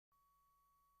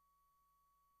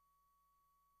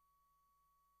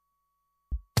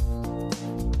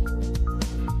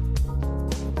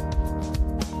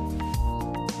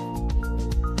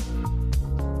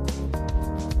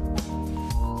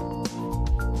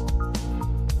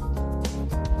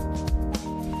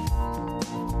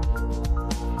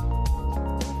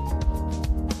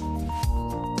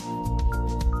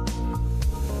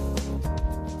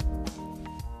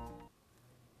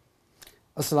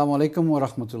Assalamu alaikum wa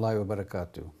rahmatullahi wa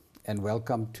barakatuh, and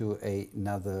welcome to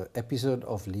another episode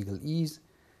of Legal Ease,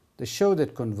 the show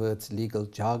that converts legal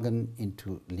jargon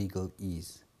into legal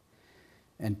ease.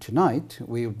 And tonight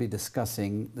we will be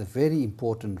discussing the very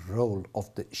important role of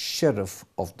the sheriff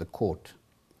of the court.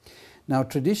 Now,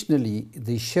 traditionally,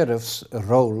 the sheriff's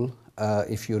role,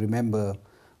 if you remember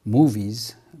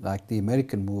movies, like the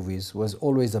American movies, was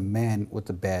always a man with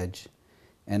a badge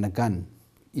and a gun.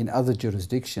 In other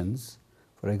jurisdictions,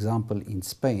 for example, in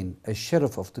Spain, a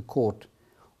sheriff of the court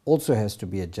also has to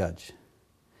be a judge.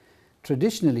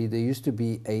 Traditionally, there used to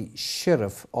be a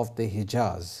sheriff of the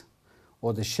Hijaz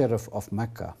or the sheriff of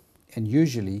Mecca, and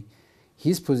usually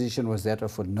his position was that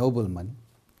of a nobleman,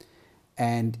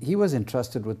 and he was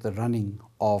entrusted with the running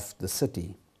of the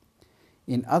city.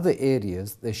 In other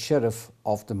areas, the sheriff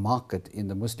of the market, in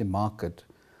the Muslim market,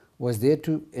 was there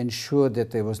to ensure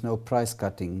that there was no price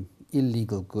cutting,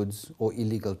 illegal goods or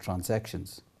illegal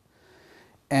transactions.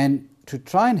 And to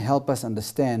try and help us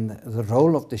understand the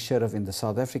role of the sheriff in the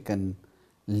South African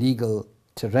legal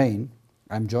terrain,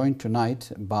 I'm joined tonight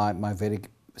by my very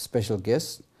special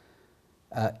guest,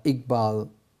 Iqbal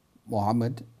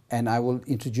Mahomed, and I will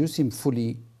introduce him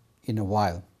fully in a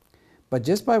while. But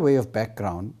just by way of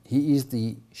background, he is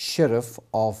the sheriff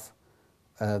of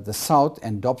the South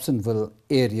and Dobsonville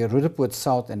area, Roodepoort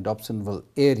South and Dobsonville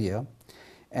area.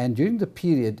 And during the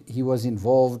period, he was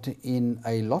involved in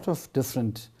a lot of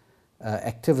different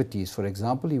activities. For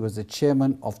example, he was the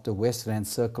chairman of the West Rand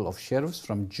Circle of Sheriffs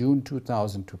from June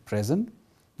 2000 to present.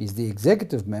 He's the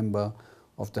executive member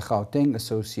of the Gauteng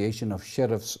Association of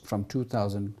Sheriffs from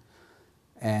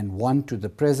 2001 to the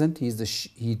present.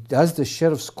 He does the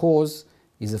sheriff's course.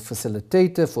 He's a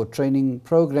facilitator for training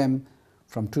program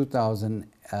from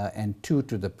 2002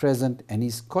 to the present, and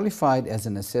he's qualified as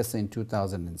an assessor in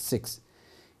 2006.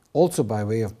 Also, by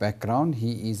way of background,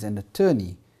 he is an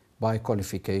attorney by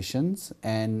qualifications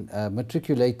and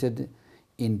matriculated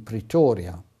in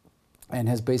Pretoria, and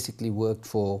has basically worked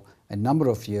for a number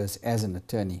of years as an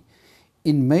attorney.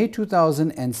 In May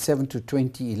 2007 to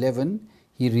 2011,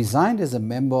 he resigned as a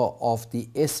member of the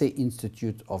SA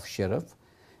Institute of Sheriff,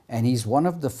 and he's one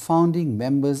of the founding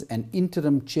members and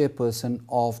interim chairperson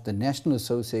of the National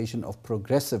Association of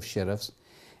Progressive Sheriffs,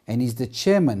 and he's the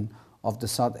chairman of the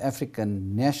South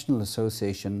African National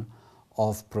Association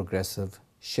of Progressive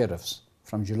Sheriffs.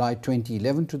 From July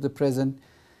 2011 to the present,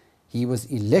 he was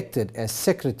elected as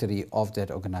secretary of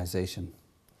that organization.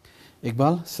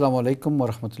 Iqbal, assalamu alaikum wa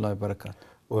rahmatullahi wa barakatuh.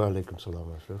 Wa alaikum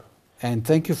salam, Ashraf. And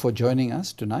thank you for joining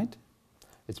us tonight.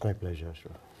 It's my pleasure,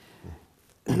 Ashraf.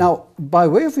 Now, by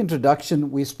way of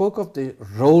introduction, we spoke of the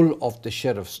role of the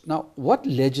sheriffs. Now, what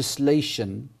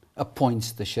legislation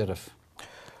appoints the sheriff?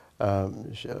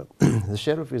 The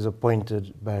sheriff is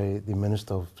appointed by the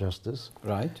Minister of Justice,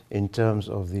 right, in terms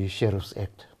of the Sheriff's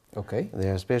Act. Okay.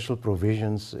 There are special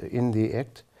provisions in the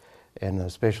Act and a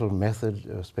special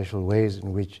method, special ways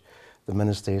in which the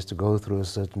Minister has to go through a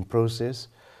certain process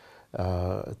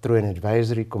through an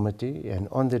advisory committee, and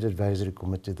on that advisory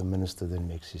committee the Minister then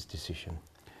makes his decision.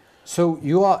 So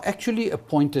you are actually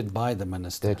appointed by the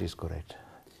Minister? That is correct.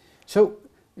 So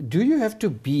do you have to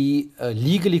be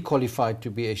legally qualified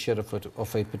to be a sheriff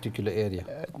of a particular area?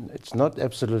 It's not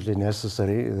absolutely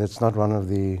necessary. That's not one of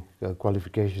the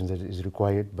qualifications that is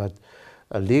required, but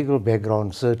a legal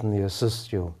background certainly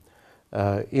assists you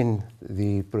in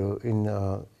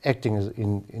acting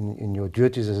in your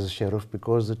duties as a sheriff,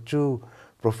 because the two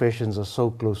professions are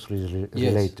so closely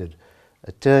related. Yes.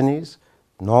 Attorneys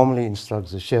normally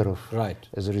instructs the sheriff, right,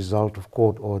 as a result of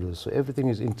court orders, so everything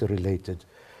is interrelated.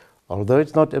 Although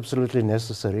it's not absolutely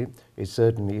necessary, it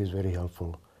certainly is very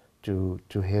helpful to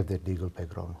have that legal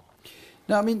background.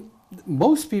 Now, I mean,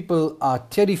 most people are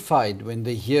terrified when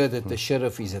they hear that the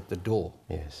sheriff is at the door.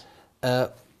 Yes.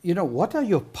 You know, what are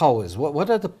your powers? What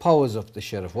are the powers of the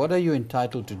sheriff? What are you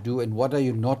entitled to do and what are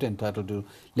you not entitled to do?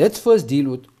 Let's first deal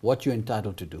with what you're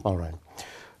entitled to do. All right.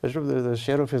 The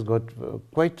sheriff has got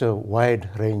quite a wide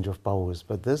range of powers,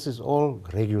 but this is all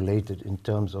regulated in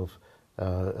terms of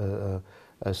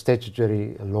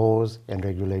statutory laws and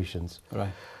regulations.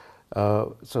 Right.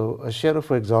 So a sheriff,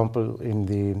 for example, in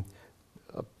the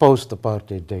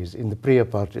post-apartheid days, in the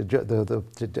pre-apartheid,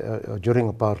 during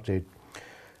apartheid,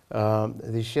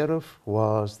 the sheriff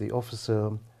was the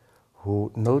officer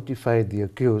who notified the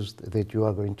accused that you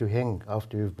are going to hang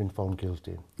after you've been found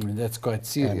guilty. I mean, that's quite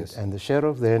serious. And the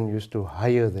sheriff then used to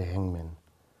hire the hangman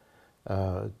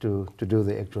to do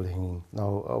the actual hanging.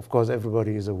 Now, of course,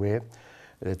 everybody is aware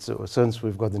that since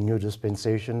we've got the new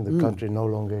dispensation, the country no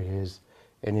longer has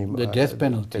any... The death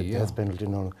penalty, death penalty,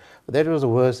 no. But that was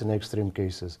worse in extreme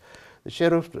cases. The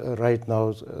sheriff right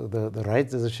now, the right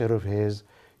that the sheriff has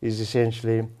is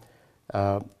essentially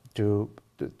to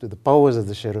the powers that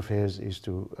the sheriff has is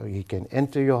to, he can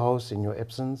enter your house in your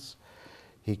absence,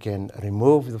 he can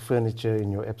remove the furniture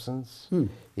in your absence,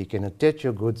 he can attach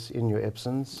your goods in your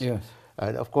absence. Yes.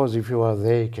 And of course, if you are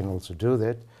there, he can also do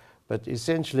that. But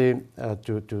essentially, what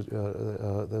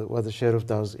the sheriff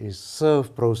does is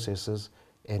serve processes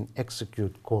and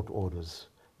execute court orders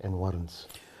and warrants.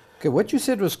 Okay, what you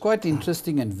said was quite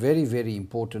interesting and very, very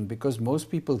important, because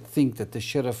most people think that the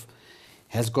sheriff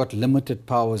has got limited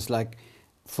powers. Like,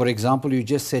 for example, you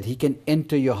just said he can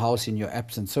enter your house in your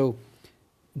absence. So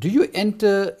do you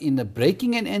enter in a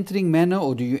breaking and entering manner,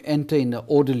 or do you enter in an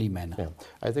orderly manner? Yeah,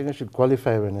 I think I should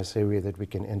qualify when I say that we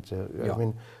can enter. Yeah. I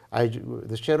mean,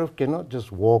 the sheriff cannot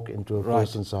just walk into a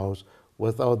person's house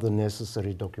without the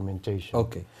necessary documentation.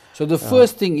 Okay. So the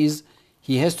first thing is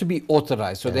he has to be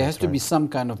authorized. So there has to be right. some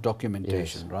kind of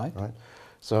documentation, Yes, right? Right.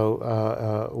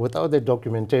 So without that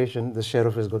documentation, the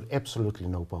sheriff has got absolutely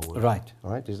no power. Right.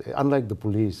 Right. It's, unlike the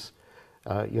police,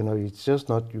 you know, it's just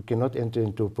not, you cannot enter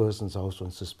into a person's house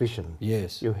on suspicion.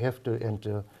 Yes. You have to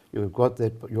enter, you've got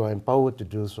that, you are empowered to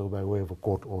do so by way of a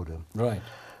court order. Right.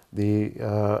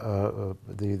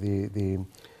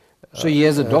 So he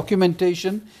has a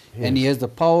documentation, yes, and he has the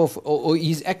power of, or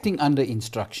he's acting under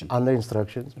instruction. Under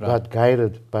instructions, right, but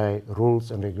guided by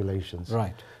rules and regulations.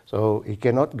 Right. So he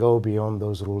cannot go beyond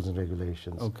those rules and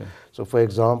regulations. Okay. So for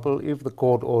example, if the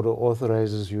court order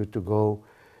authorizes you to go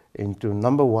into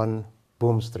number 1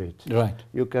 Boom Street, right,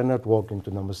 you cannot walk into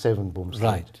number 7 Boom Street.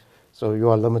 Right. So you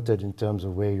are limited in terms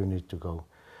of where you need to go.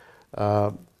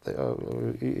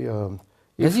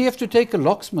 Does he have to take a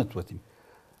locksmith with him?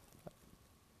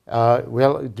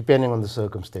 Well, depending on the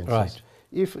circumstances. Right.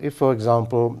 If, for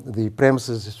example, the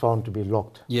premises is found to be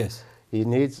locked, yes, he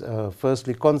needs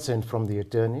firstly consent from the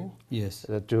attorney. Yes.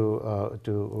 To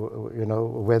you know,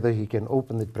 whether he can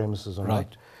open the premises or Right.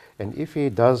 not. And if he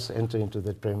does enter into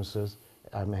that premises,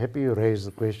 I'm happy you raised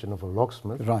the question of a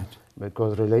locksmith. Right.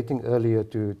 Because relating earlier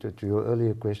to your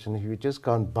earlier question, you just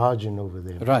can't barge in over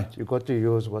there. Right. You've got to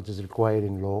use what is required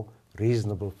in law,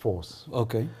 reasonable force.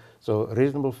 Okay. So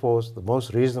reasonable force, the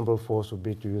most reasonable force would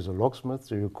be to use a locksmith,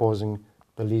 so you're causing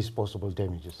the least possible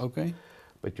damages. Okay.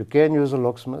 But you can use a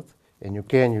locksmith, and you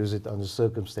can use it under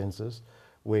circumstances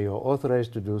where you're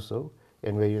authorized to do so,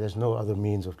 and where there's no other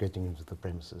means of getting into the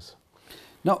premises.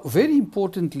 Now, very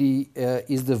importantly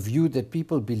is the view that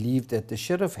people believe that the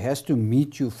sheriff has to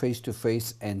meet you face to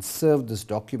face and serve this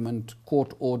document,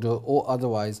 court order or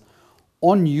otherwise,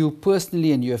 on you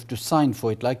personally, and you have to sign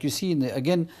for it. Like you see, in the,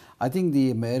 again, I think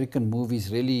the American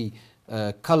movies really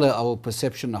color our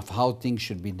perception of how things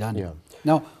should be done. Yeah.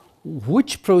 Now,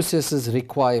 which processes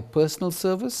require personal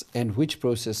service and which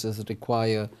processes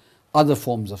require other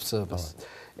forms of service?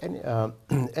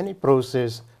 Any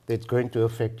process that's going to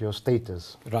affect your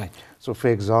status. Right. So, for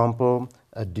example,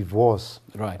 a divorce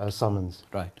Right. summons.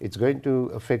 Right. It's going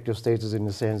to affect your status in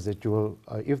the sense that you will,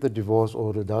 if the divorce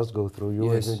order does go through,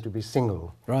 you Yes. are going to be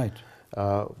single. Right.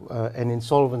 An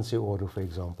insolvency order, for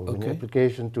example, an Okay.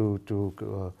 application to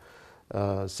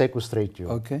sequestrate you.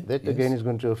 Okay, That yes. again is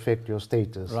going to affect your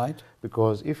status. Right.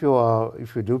 Because if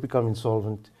you do become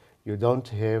insolvent, you don't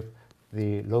have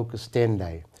the locus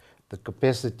standi, the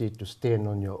capacity to stand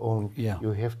on your own. Yeah.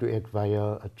 You have to act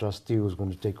via a trustee who's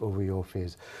going to take over your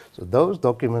affairs. So those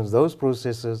documents, those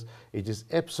processes, it is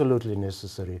absolutely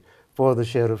necessary for the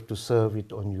sheriff to serve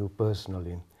it on you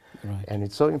personally. Right. And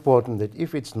it's so important that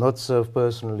if it's not served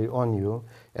personally on you,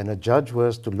 and a judge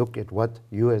was to look at what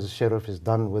you as a sheriff has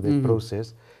done with that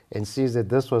process and sees that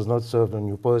this was not served on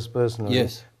you personally,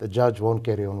 Yes. the judge won't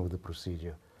carry on with the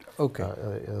procedure. Okay.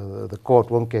 The court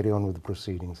won't carry on with the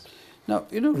proceedings. Now,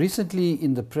 you know, recently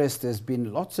in the press, there's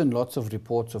been lots and lots of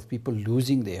reports of people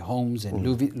losing their homes and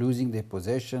losing their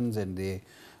possessions and their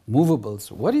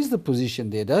movables. What is the position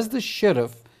there? Does the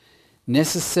sheriff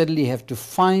necessarily have to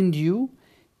find you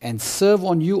and serve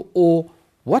on you, or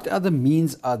what other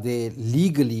means are there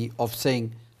legally of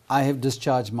saying, I have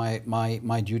discharged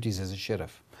my duties as a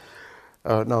sheriff?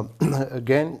 Now,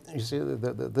 again, you see,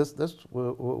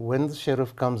 when the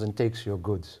sheriff comes and takes your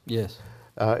goods, Yes.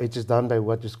 it is done by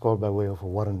what is called by way of a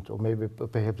warrant, or maybe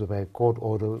perhaps by a court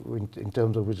order, in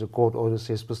terms of which the court order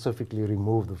says specifically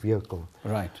remove the vehicle.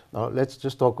 Right. Now, let's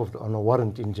just talk on a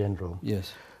warrant in general.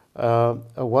 Yes. A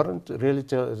warrant really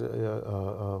tells,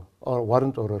 or a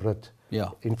warrant or a writ Yeah.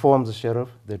 informs the sheriff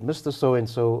that Mr.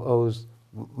 So-and-so owes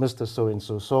Mr.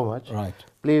 So-and-so so much. Right.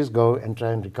 Please go and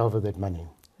try and recover that money.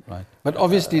 Right. But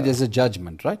obviously there's a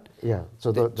judgment, right? Yeah.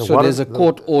 So So there's a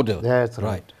court order. That's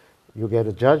right. you get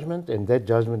a judgment, and that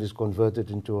judgment is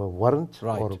converted into a warrant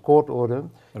Right. or a court order,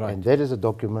 Right. and that is a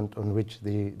document on which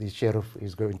the sheriff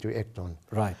is going to act on.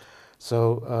 Right.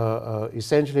 So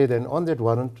essentially then on that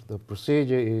warrant, the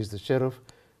procedure is the sheriff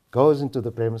goes into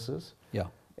the premises Yeah.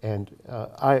 and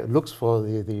looks for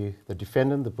the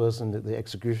defendant, the person, the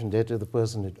execution debtor, the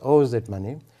person that owes that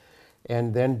money,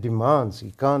 and then demands. He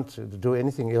can't do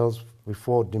anything else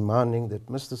before demanding that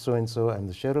Mr. So-and-so, I'm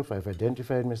the sheriff, I've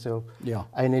identified myself, Yeah.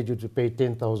 I need you to pay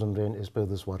 10,000 rand as per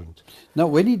this warrant. Now,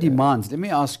 when he demands, let me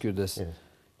ask you this.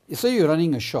 Yes. Say you're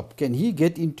running a shop, can he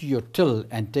get into your till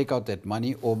and take out that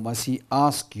money, or must he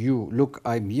ask you, look,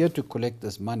 I'm here to collect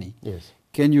this money. Yes.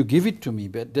 Can you give it to me?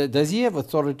 But does he have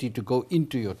authority to go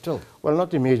into your till? Well,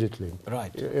 not immediately.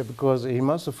 Right. Because he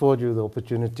must afford you the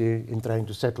opportunity in trying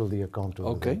to settle the account over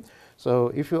Okay. there. So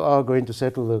if you are going to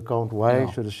settle the account, why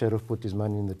Yeah. should the sheriff put his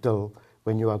money in the till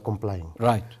when you are complying?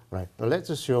 Right. Right. Now let's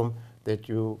assume that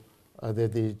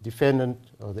that the defendant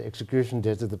or the execution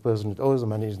debtor, the person that owes the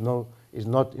money, is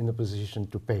not in a position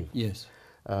to pay. Yes.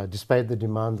 Despite the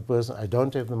demand, the person, I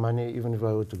don't have the money, even if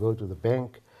I were to go to the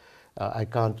bank, I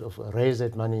can't raise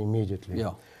that money immediately.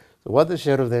 Yeah. So what the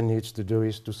sheriff then needs to do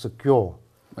is to secure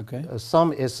Okay.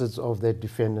 some assets of that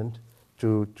defendant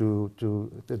to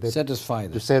Satisfy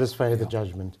to this. satisfy the Yeah.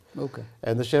 judgment. Okay.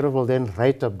 And the sheriff will then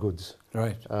write up goods,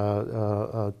 Right.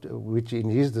 which in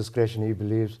his discretion he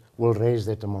believes will raise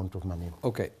that amount of money.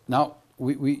 Okay. Now,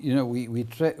 we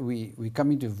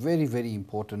come into very, very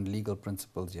important legal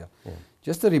principles here. Yeah.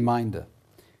 Just a reminder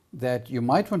that you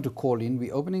might want to call in.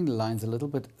 We're opening the lines a little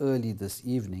bit early this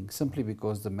evening, simply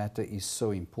because the matter is so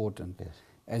important. Yes.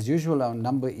 As usual, our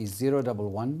number is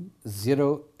 011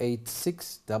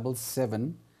 086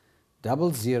 77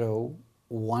 0012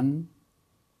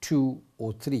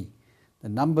 or 3. The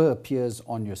number appears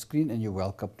on your screen and you're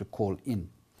welcome to call in.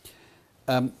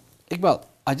 Iqbal,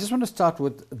 I just want to start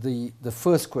with the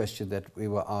first question that we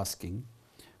were asking,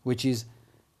 which is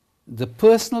the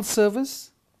personal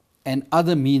service and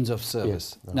other means of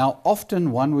service. Yes. Now,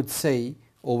 often one would say,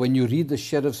 or when you read the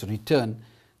sheriff's return,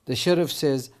 the sheriff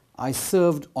says, I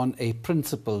served on a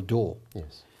principal door.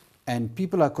 Yes. And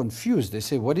people are confused. They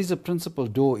say, what is a principal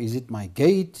door? Is it my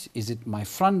gate? Is it my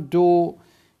front door?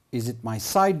 Is it my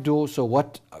side door? So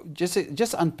what, just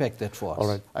unpack that for us. All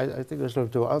right. I think,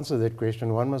 Ashraf, to answer that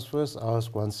question, one must first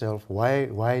ask oneself,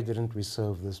 why didn't we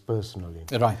serve this personally?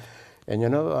 Right. And you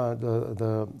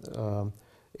know,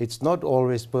 it's not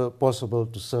always possible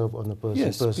to serve on a person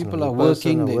Yes, personally. people are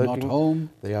Person working, they're not home.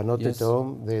 They are not Yes. at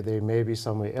home. They may be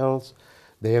somewhere else.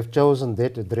 They have chosen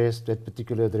that address, that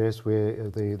particular address where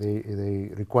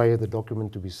they require the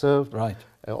document to be served, Right.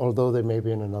 Although they may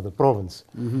be in another province.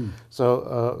 Mm-hmm.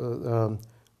 So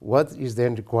what is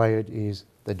then required is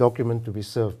the document to be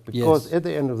served, because Yes. at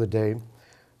the end of the day,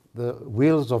 the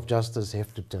wheels of justice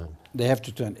have to turn. They have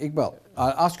to turn. Iqbal,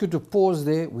 I'll ask you to pause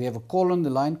there. We have a call on the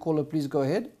line. Caller, please go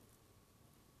ahead.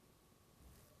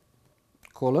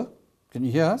 Caller, can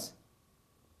you hear us?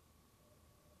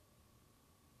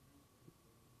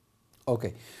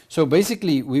 Okay. So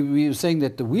basically, we were saying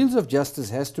that the wheels of justice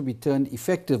has to be turned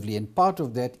effectively, and part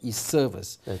of that is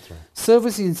service. That's right.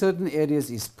 Service in certain areas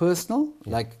is personal,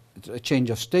 like a change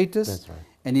of status. That's right.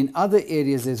 And in other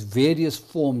areas, there's various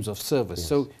forms of service. Yes.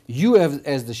 So you,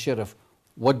 as the sheriff,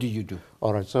 what do you do?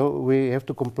 All right, so we have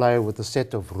to comply with a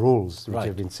set of rules which Right.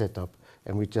 have been set up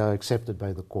and which are accepted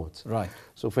by the courts. Right.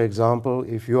 So, for example,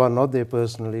 if you are not there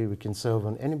personally, we can serve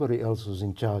on anybody else who's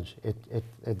in charge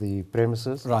at the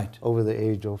premises, Right. over the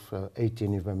age of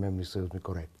 18, if my memory serves me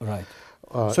correct. Right.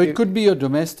 So it could be your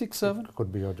domestic servant? It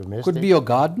could be your domestic. Could be your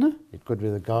gardener? It could be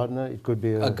the gardener. It could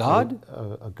be A guard?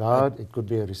 A guard. It could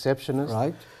be a receptionist.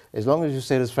 Right. As long as you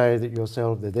satisfy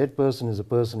yourself that that person is a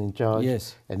person in charge,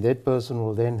 Yes. and that person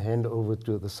will then hand over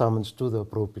to the summons to the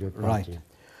appropriate party.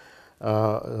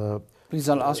 Right. Please,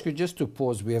 I'll ask you just to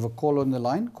pause. We have a call on the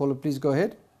line. Caller, please go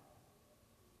ahead.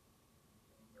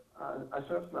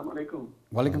 Ashraf, Assalamu alaikum.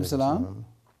 Walaikum salam.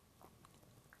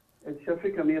 It's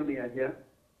Shafiq Amir Mia here,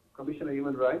 Commissioner of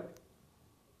Human Rights.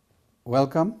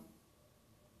 Welcome.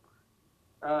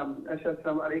 Ashraf,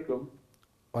 Assalamu alaikum.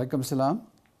 Walaikum salam.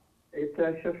 It's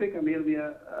Shafiq Amir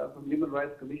Mia from Human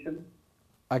Rights Commission.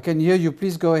 I can hear you.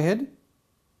 Please go ahead.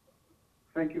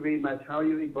 Thank you very much. How are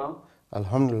you, Iqbal?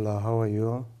 Alhamdulillah, how are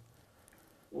you?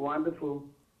 Wonderful.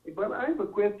 Iqbal, I have a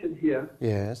question here,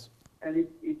 Yes, and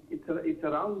it's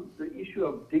around the issue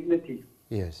of dignity.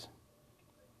 yes,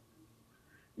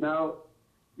 Now,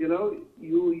 you know,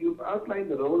 you've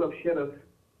outlined the role of sheriffs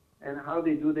and how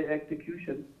they do their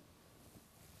execution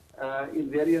in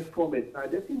various formats. Now,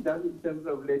 that's been done in terms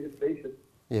of legislation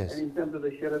yes, and in terms of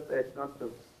the Sheriff Act, not so.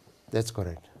 that's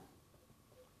correct.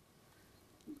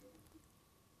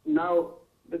 Now,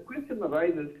 the question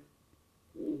arises,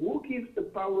 who gives the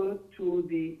power to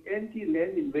the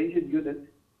anti-land invasion unit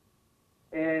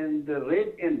and the Red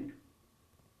Ends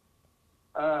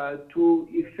to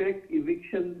effect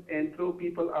evictions and throw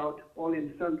people out all in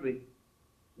sundry?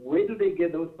 Where do they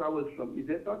get those powers from? Is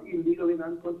that not illegal and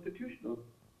unconstitutional?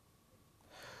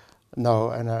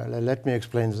 No, and let me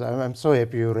explain this. I'm so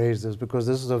happy you raised this because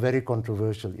this is a very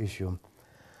controversial issue.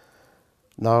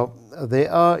 Now,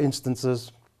 there are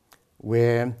instances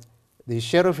where the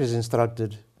sheriff is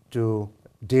instructed to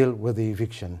deal with the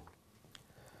eviction.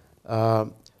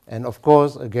 And of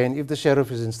course, again, if the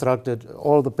sheriff is instructed,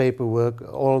 all the paperwork,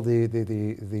 all the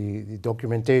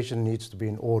documentation needs to be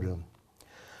in order.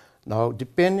 Now,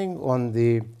 depending on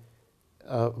the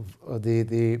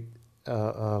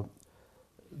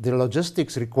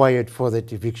logistics required for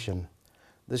that eviction,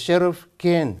 the sheriff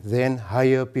can then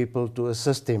hire people to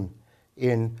assist him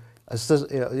in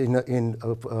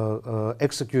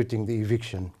executing the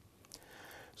eviction.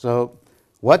 So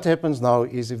what happens now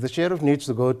is if the sheriff needs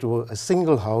to go to a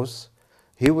single house,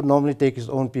 he would normally take his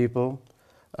own people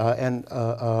and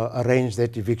arrange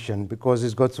that eviction because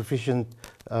he's got sufficient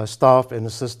staff and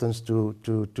assistants to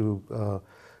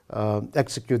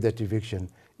execute that eviction.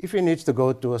 If he needs to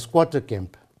go to a squatter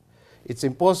camp, it's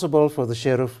impossible for the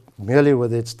sheriff merely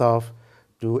with its staff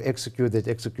to execute that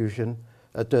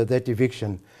that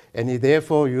eviction, and he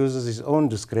therefore uses his own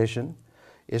discretion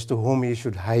as to whom he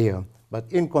should hire, but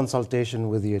in consultation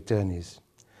with the attorneys.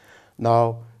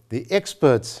 Now, the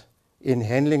experts in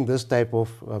handling this type of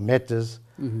matters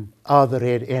are the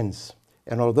Red Ends.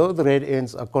 And although the Red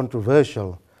Ends are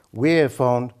controversial, we have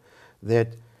found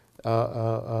that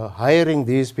hiring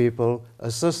these people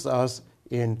assists us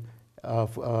in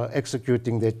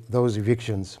executing those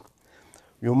evictions.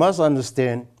 You must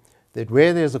understand that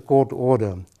where there's a court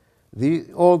order,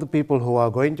 all the people who are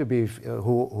going to be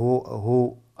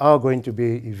who are going to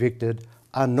be evicted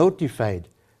are notified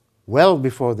well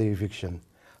before the eviction,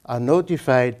 are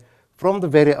notified from the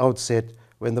very outset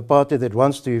when the party that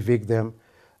wants to evict them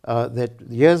that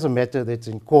here's a matter that's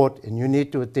in court and you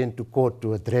need to attend to court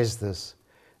to address this.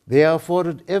 They are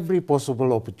afforded every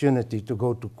possible opportunity to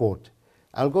go to court.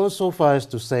 I'll go so far as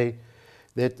to say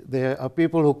that there are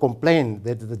people who complain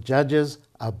that the judges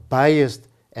are biased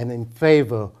and in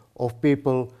favor of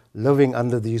people living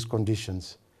under these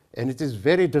conditions. And it is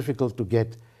very difficult to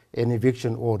get an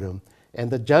eviction order.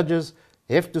 And the judges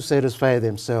have to satisfy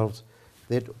themselves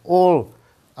that all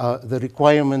the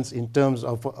requirements in terms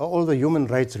of all the human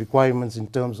rights requirements in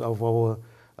terms of our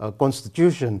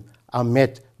constitution are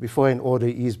met before an order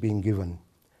is being given.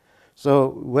 So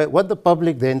what the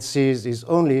public then sees is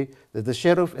only that the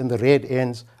sheriff and the Red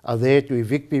Ends are there to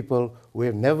evict people who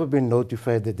have never been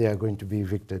notified that they are going to be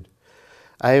evicted.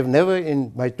 I have never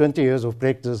in my 20 years of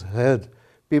practice heard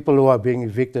people who are being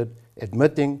evicted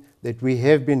admitting that we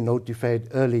have been notified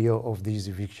earlier of these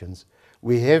evictions.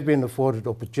 We have been afforded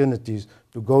opportunities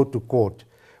to go to court.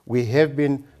 We have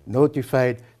been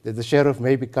notified that the sheriff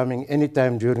may be coming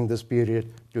anytime during this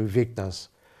period to evict us.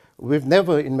 We've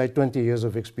never, in my 20 years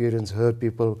of experience, heard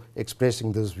people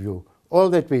expressing this view. All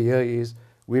that we hear is,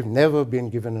 we've never been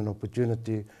given an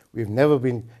opportunity, we've never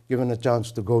been given a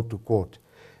chance to go to court.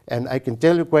 And I can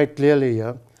tell you quite clearly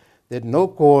here that no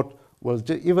court will,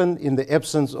 even in the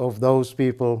absence of those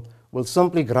people, will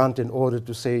simply grant an order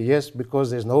to say, yes,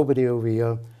 because there's nobody over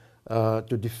here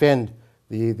to defend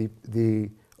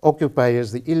the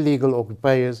occupiers, the illegal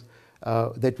occupiers,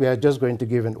 that we are just going to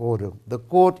give an order. The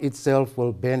court itself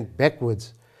will bend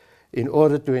backwards in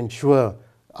order to ensure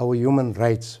our human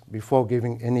rights before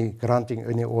granting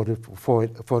any order for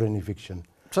an eviction.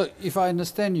 So if I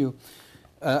understand you,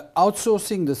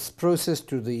 outsourcing this process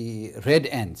to the Red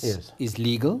Ends is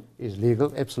legal? Is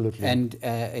legal, absolutely. And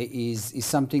is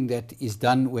something that is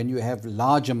done when you have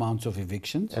large amounts of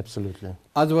evictions? Absolutely.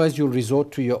 Otherwise you'll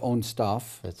resort to your own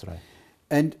staff. That's right.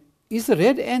 And is the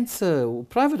Red Ends a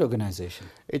private organization?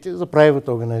 It is a private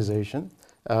organization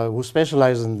who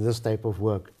specializes in this type of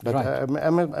work. But right.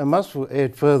 I must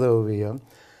add further over here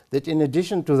that in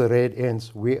addition to the Red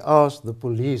Ends, we asked the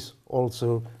police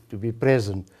also to be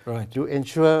present to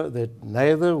ensure that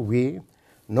neither we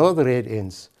nor the Red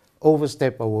Ends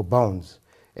overstep our bounds.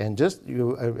 And just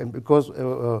because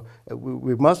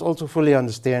we must also fully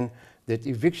understand that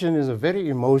eviction is a very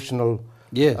emotional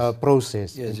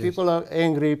process. People are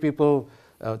angry,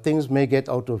 things may get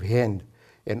out of hand.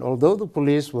 And although the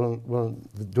police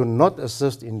do not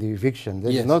assist in the eviction,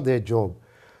 that is not their job,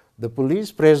 the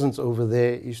police presence over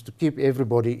there is to keep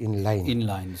everybody in line. In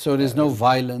line. So there's no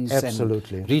violence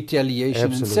absolutely. And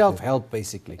retaliation and self-help,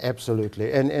 basically.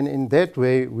 Absolutely. And in that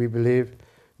way, we believe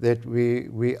that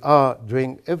we are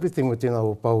doing everything within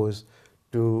our powers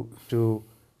to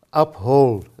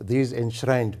uphold these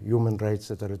enshrined human rights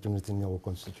that are written within our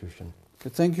Constitution. Okay,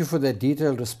 thank you for that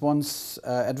detailed response.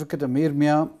 Advocate Amir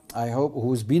Mia, I hope,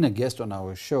 who's been a guest on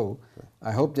our show,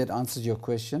 I hope that answers your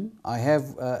question. I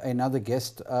have another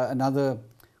guest, another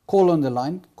caller on the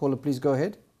line. Caller, please go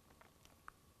ahead.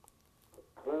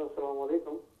 Hello, assalamu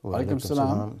alaikum. Wa Alaikum alaikum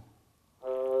salam.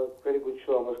 Very good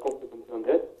show. I must compliment you on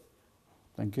that.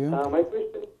 Thank you. My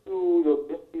question to your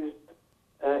guest is,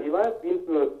 if I have been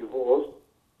through a divorce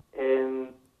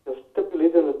and the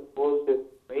stipulated in the divorce that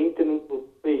maintenance was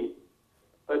paid,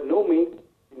 but no maintenance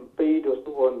been paid or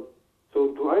so on,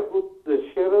 so do I go to the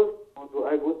sheriff or do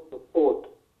I go to the court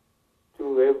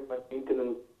to have my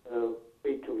maintenance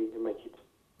paid to me and my kids?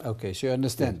 Okay, so you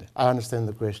understand. I understand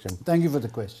the question. Thank you for the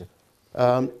question.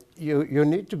 You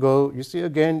need to go, you see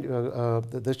again,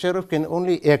 the sheriff can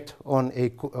only act on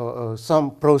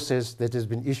some process that has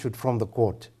been issued from the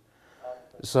court.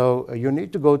 So you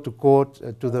need to go to court,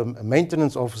 to the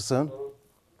maintenance officer.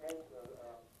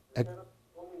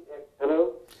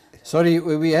 Hello? Sorry,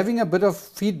 we're having a bit of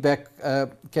feedback.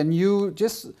 Can you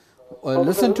just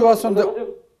listen to us on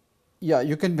the... Yeah,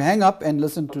 you can hang up and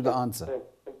listen to the answer.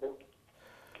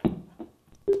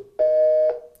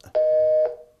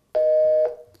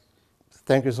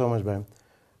 Thank you so much, Ben.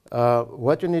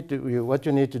 What you need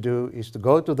to do is to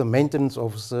go to the maintenance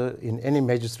officer in any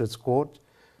magistrate's court,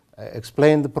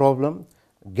 explain the problem,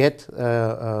 get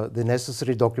the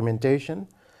necessary documentation,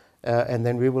 and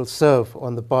then we will serve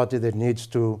on the party that needs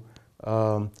to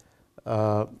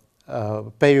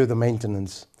pay you the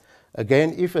maintenance.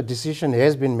 Again, if a decision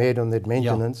has been made on that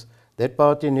maintenance, that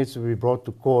party needs to be brought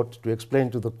to court to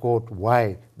explain to the court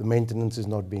why the maintenance is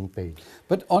not being paid.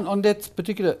 But on that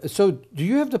particular... So do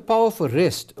you have the power for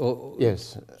arrest? Or,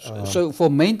 Yes. So for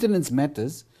maintenance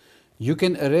matters, you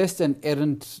can arrest an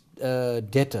errant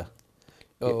debtor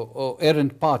or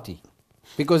errant party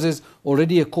because there's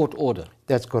already a court order.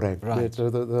 That's correct. Right. So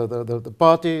the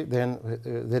party then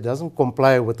that doesn't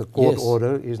comply with the court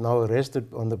order is now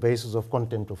arrested on the basis of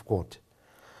contempt of court.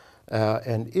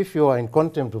 And if you are in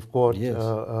contempt of court,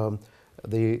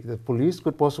 the police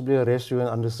could possibly arrest you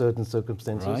under certain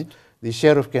circumstances. Right. The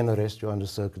sheriff can arrest you under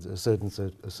certain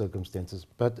circumstances.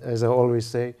 But as I always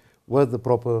say, with the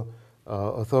proper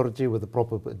authority, with the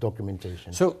proper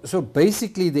documentation. So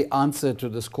basically the answer to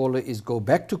this caller is go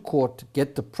back to court,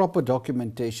 get the proper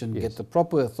documentation, get the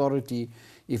proper authority,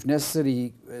 if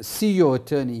necessary, see your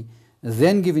attorney,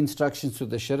 then give instructions to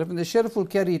the sheriff, and the sheriff will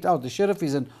carry it out. The sheriff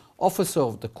is an officer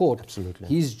of the court. Absolutely.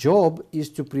 His job is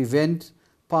to prevent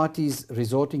parties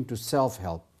resorting to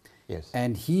self-help. Yes.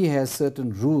 And he has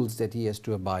certain rules that he has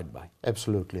to abide by.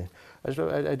 Absolutely. I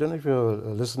don't know if your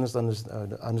listeners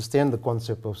understand the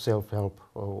concept of self-help.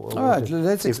 All right,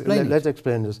 let's explain it. Let's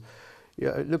explain this.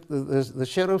 Yeah, look, the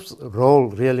sheriff's role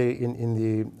really in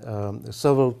the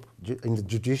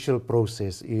judicial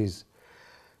process is,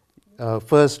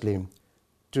 firstly,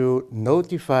 to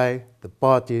notify the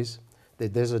parties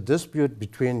that there's a dispute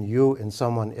between you and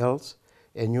someone else,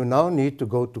 and you now need to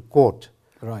go to court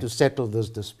to settle this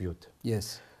dispute.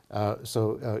 Yes.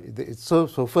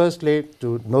 So firstly,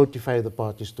 to notify the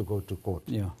parties to go to court.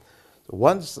 Yeah. So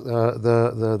once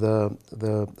the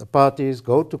parties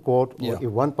go to court, or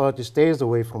if one party stays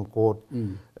away from court,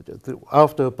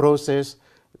 after a process,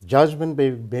 judgment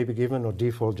may be given or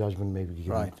default judgment may be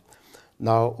given. Right.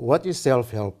 Now, what is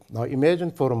self-help? Now,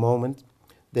 imagine for a moment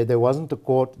that there wasn't a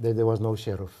court, that there was no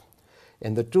sheriff.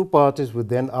 And the two parties would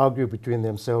then argue between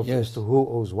themselves as to who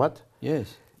owes what.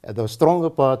 Yes. The stronger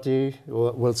party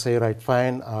will say, right,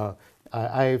 fine,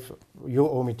 you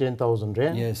owe me 10,000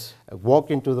 rand. Yes. Walk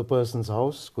into the person's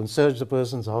house, can search the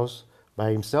person's house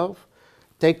by himself,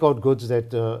 take out goods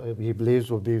that he believes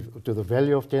will be to the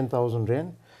value of 10,000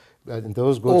 rand. And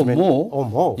those goods or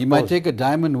more. He might course. take a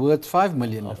diamond worth 5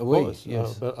 million away. Course.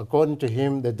 Yes. But according to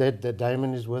him, that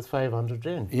diamond is worth 500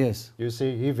 rand. Yes. You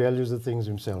see, he values the things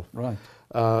himself. Right.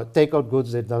 Take out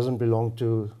goods that doesn't belong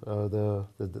to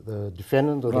the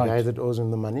defendant or the guy that owes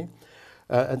him the money,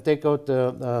 and take out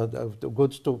the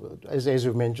goods to, as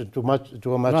you mentioned, to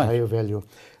a much higher value.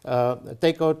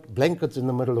 Take out blankets in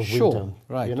the middle of winter,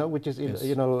 you know, which is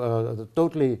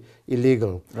totally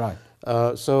illegal. Right.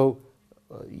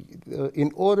 In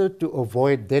order to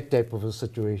avoid that type of a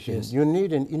situation, you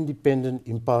need an independent,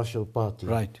 impartial party,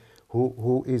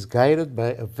 who is guided by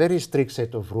a very strict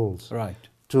set of rules. Right.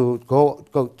 To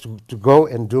go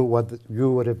and do what you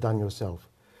would have done yourself.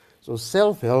 So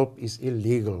self-help is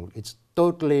illegal. It's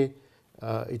totally,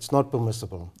 it's not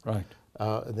permissible. Right.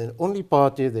 The only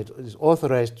party that is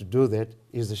authorized to do that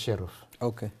is the sheriff.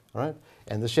 Okay. Right?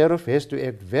 And the sheriff has to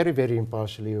act very, very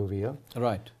impartially over here.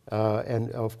 Right.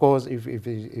 And of course, if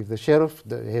the sheriff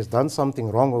has done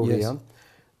something wrong over Yes. here,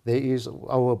 there is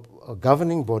our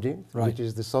governing body, Right. which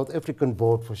is the South African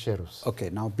Board for Sheriffs.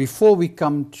 Okay, now before we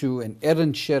come to an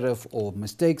errant sheriff or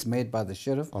mistakes made by the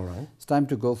sheriff, All right. it's time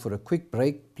to go for a quick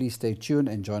break. Please stay tuned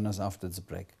and join us after this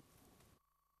break.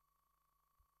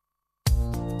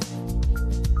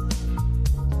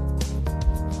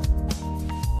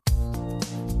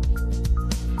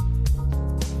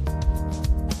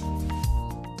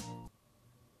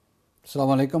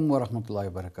 Assalamu alaikum wa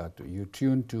rahmatullahi wa barakatuh. You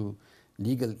tuned to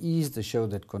Legal Ease, the show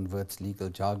that converts legal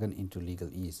jargon into legal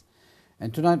ease.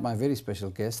 And tonight my very special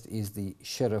guest is the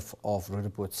Sheriff of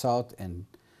Roodepoort South and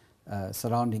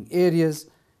surrounding areas,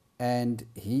 and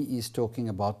he is talking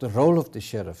about the role of the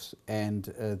sheriffs and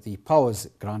the powers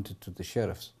granted to the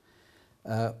sheriffs.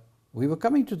 We were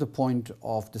coming to the point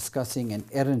of discussing an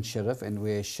errant sheriff and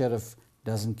where a sheriff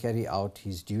doesn't carry out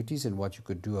his duties and what you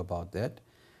could do about that.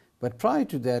 But prior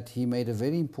to that, he made a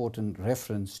very important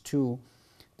reference to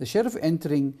the sheriff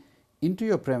entering into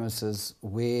your premises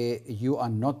where you are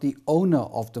not the owner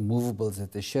of the movables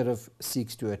that the sheriff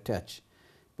seeks to attach.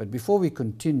 But before we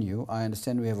continue, I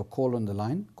understand we have a call on the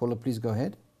line. Caller, please go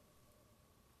ahead.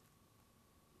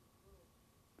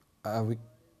 We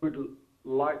would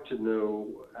like to know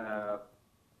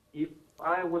if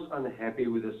I was unhappy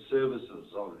with the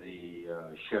services of the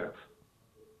sheriff.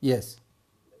 Yes.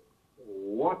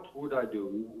 What would I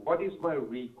do? What is my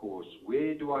recourse?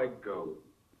 Where do I go?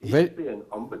 Is Very- there an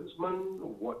ombudsman?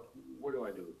 What do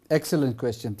I do? Excellent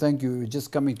question. Thank you. We're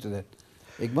just coming to that.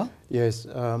 Iqbal? Yes.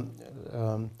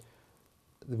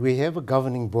 We have a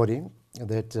governing body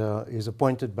that is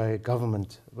appointed by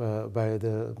government, by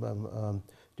the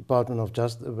Department of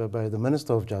Justice, by the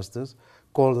Minister of Justice,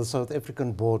 called the South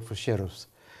African Board for Sheriffs.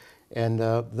 And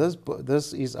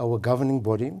this is our governing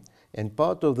body, and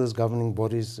part of this governing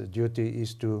body's duty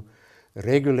is to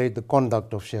regulate the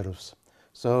conduct of sheriffs.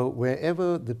 So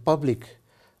wherever the public,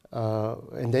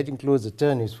 and that includes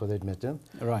attorneys for that matter,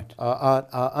 Right.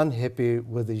 are unhappy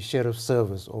with the sheriff's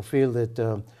service or feel that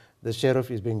the sheriff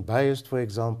is being biased, for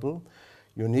example,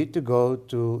 you need to go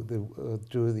to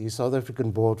the South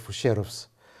African Board for Sheriffs.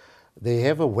 They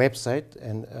have a website,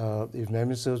 and if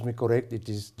memory serves me correct, it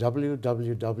is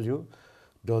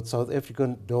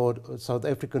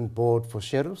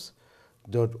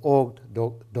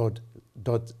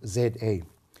www.southafrican.southafricanboardforsheriffs.org.za.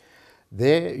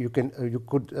 There you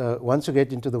could once you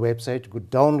get into the website, you could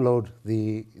download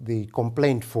the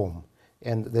complaint form,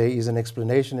 and there is an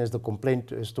explanation as to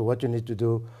what you need to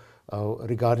do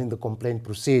regarding the complaint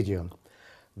procedure.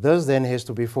 This then has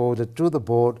to be forwarded to the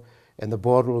board, and the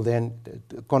board will then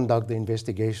conduct the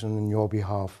investigation on your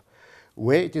behalf.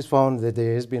 Where it is found that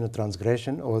there has been a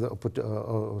transgression,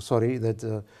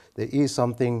 that there is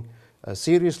something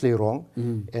seriously wrong,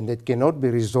 and that cannot be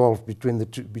resolved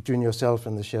between yourself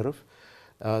and the sheriff,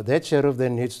 that sheriff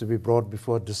then needs to be brought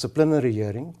before a disciplinary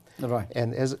hearing. Right.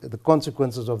 And as the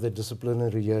consequences of that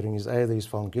disciplinary hearing is either he's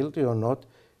found guilty or not,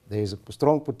 there is a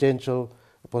strong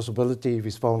possibility if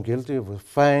he's found guilty of a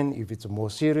fine. If it's a more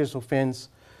serious offense,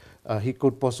 he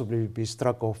could possibly be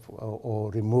struck off or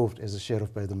removed as a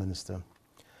sheriff by the minister.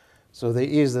 So there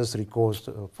is this recourse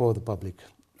for the public.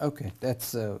 Okay,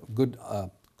 that's a good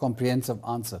comprehensive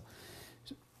answer.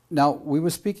 Now, we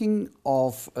were speaking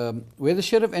of where the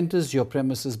sheriff enters your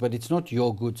premises, but it's not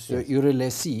your goods. Yes. You're a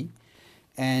lessee,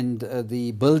 and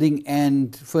the building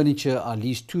and furniture are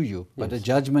leased to you, but Yes. a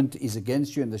judgment is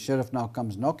against you, and the sheriff now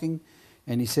comes knocking,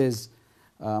 and he says,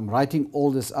 I'm writing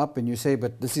all this up, and you say,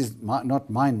 but this is not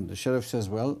mine. The sheriff says,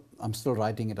 well, I'm still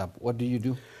writing it up. What do you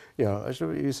do? Yeah,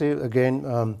 so you see again,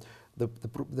 the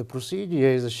procedure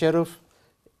is the sheriff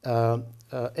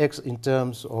acts in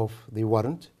terms of the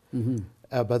warrant,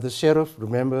 but the sheriff,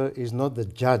 remember, is not the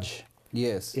judge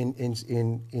Yes.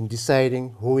 in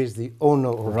deciding who is the owner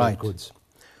of Right. the goods.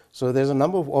 So there's a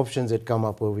number of options that come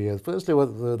up over here. Firstly,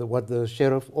 what the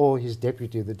sheriff or his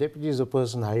deputy, the deputy is a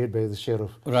person hired by the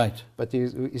sheriff, Right. but he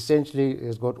essentially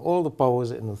has got all the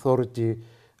powers and authority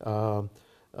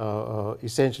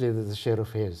essentially that the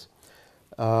sheriff has.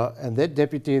 And that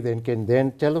deputy then can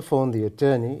telephone the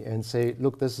attorney and say,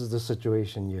 look, this is the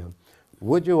situation here.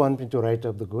 Would you want me to write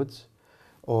up the goods,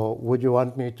 or would you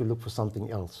want me to look for something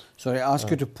else? Sorry, I ask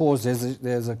you to pause.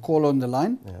 There's a call on the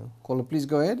line. Yeah. Caller, please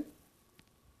go ahead.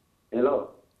 Hello.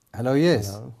 Hello,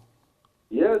 yes. Hello.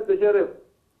 Yes, the sheriff.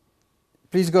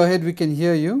 Please go ahead. We can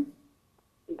hear you.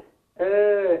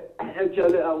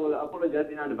 Actually, I will apologize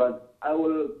in advance. I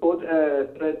will put a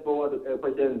straightforward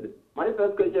question. My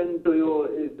first question to you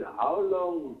is, how long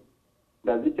long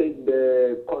does it take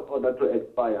the court order to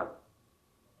expire?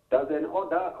 Does an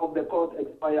order of the court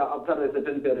expire after a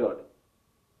certain period?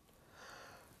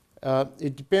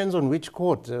 It depends on which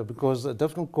court, because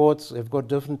different courts have got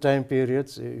different time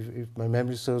periods, if my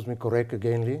memory serves me correct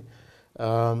againly.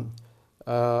 A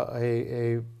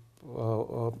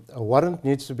warrant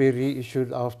needs to be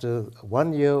reissued after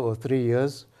 1 year or 3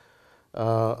 years.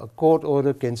 A court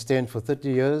order can stand for 30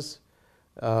 years.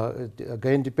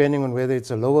 Again, depending on whether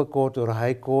it's a lower court or a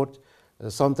high court,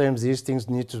 sometimes these things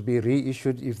need to be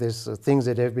reissued if there's things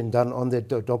that have been done on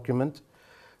that document.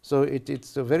 So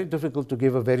it's very difficult to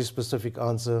give a very specific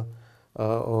answer.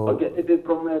 Okay, it is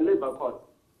from a labor court.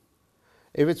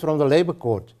 If it's from the labor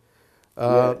court,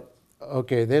 Yes.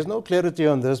 okay, there's no clarity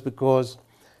on this because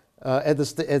at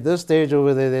this stage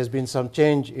over there, there's been some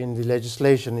change in the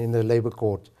legislation in the labor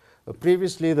court.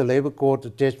 Previously, the labor court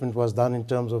attachment was done in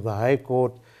terms of the high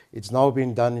court. It's now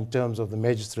been done in terms of the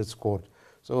magistrate's court.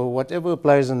 So whatever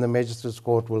applies in the magistrate's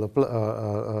court will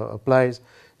applies,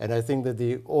 and I think that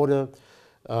the order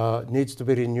needs to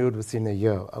be renewed within a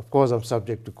year. Of course, I'm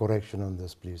subject to correction on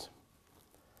this, please.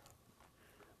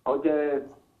 Okay,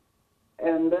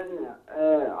 and then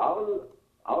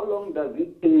how long does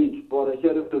it take for a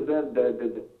sheriff to serve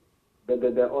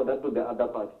the order to the other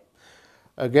party?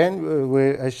 Again,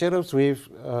 as sheriffs, we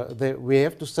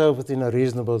have to serve within a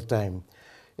reasonable time.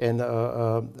 And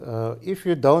if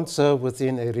you don't serve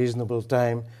within a reasonable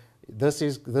time,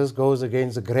 this goes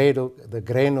against the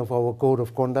grain of our code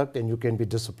of conduct, and you can be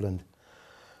disciplined.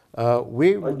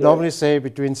 We would normally say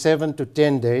between 7 to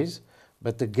 10 days,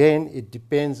 but again, it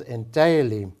depends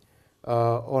entirely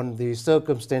on the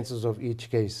circumstances of each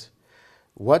case.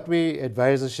 What we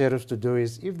advise the sheriffs to do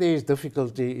is, if there is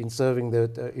difficulty in serving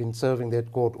that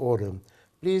court order,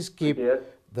 please keep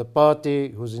the party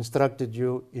who's instructed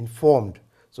you informed,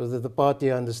 so that the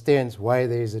party understands why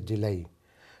there is a delay.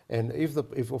 And if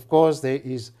of course there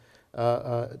is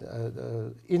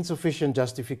insufficient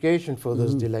justification for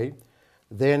this delay,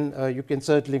 then you can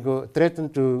certainly threaten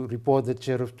to report the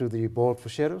sheriff to the board for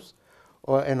sheriffs,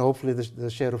 and hopefully the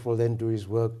sheriff will then do his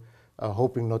work,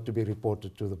 hoping not to be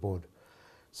reported to the board.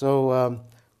 So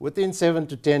within 7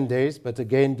 to 10 days, but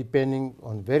again depending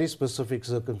on very specific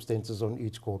circumstances on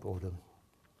each court order.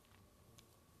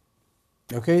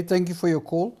 Okay, thank you for your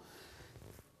call.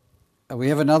 We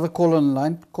have another caller on the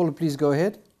line. Caller, please go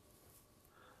ahead.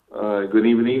 Good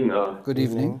evening. Good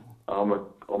evening. I'm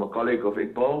a colleague of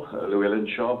Iqbal, Llewellyn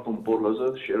Shaw from Port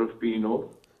Elizabeth, Sheriff P. North.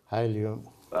 Hi, Leo.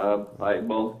 Hi,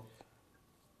 Iqbal.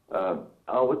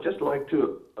 I would just like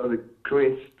to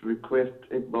request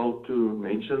Iqbal to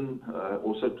mention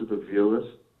also to the viewers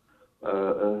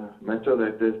a matter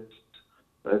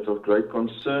that's of great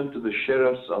concern to the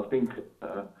sheriffs, I think,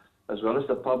 as well as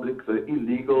the public, the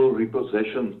illegal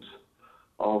repossessions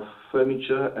of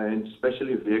furniture and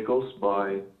especially vehicles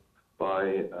by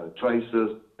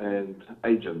tracers and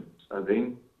agents. And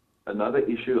then another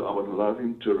issue I would love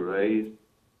him to raise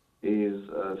is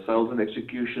sales and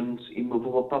executions,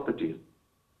 immovable properties.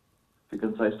 If you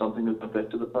can say something about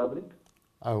that to the public.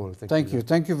 I will. Thank you.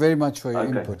 Thank you very much for your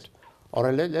input. All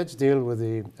right, let's deal with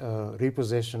the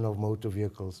repossession of motor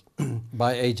vehicles.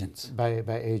 By agents. By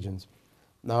agents.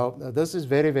 Now, this is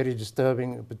very, very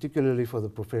disturbing, particularly for the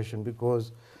profession,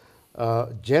 because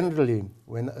generally,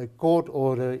 when a court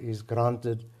order is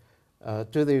granted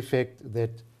to the effect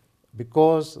that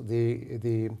because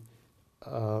the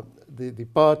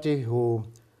party who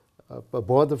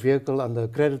bought the vehicle under a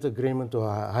credit agreement or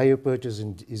a hire purchase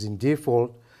is in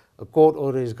default, a court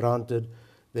order is granted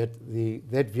that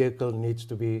that vehicle needs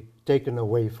to be taken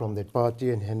away from that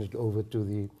party and handed over to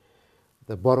the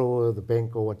borrower, the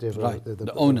bank, or whatever. Right,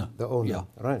 the owner. The owner, yeah.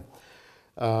 Right.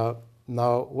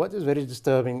 Now, what is very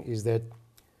disturbing is that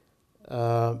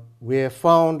we have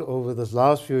found over the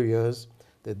last few years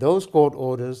that those court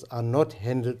orders are not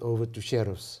handed over to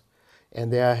sheriffs,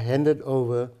 and they are handed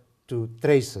over to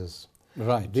tracers.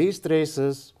 Right. These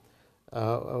tracers,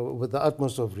 with the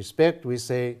utmost of respect, we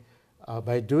say,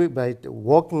 by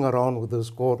walking around with those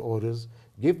court orders,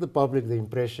 give the public the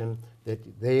impression that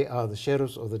they are the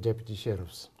sheriffs or the deputy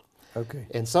sheriffs. Okay.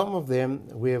 And some of them,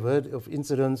 we have heard of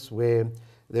incidents where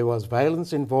there was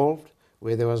violence involved,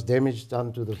 where there was damage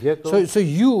done to the vehicle. So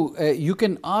you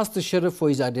can ask the sheriff for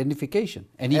his identification,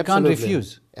 and he Absolutely. can't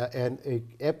refuse. And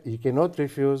he cannot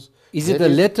refuse. Is it a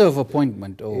letter of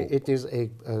appointment? Or it is a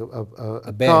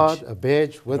badge. card, a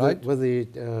badge with Right.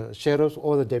 the sheriff's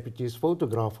or the deputy's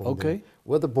photograph on Okay. them,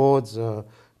 with the board's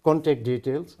contact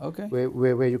details, Okay.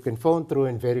 where you can phone through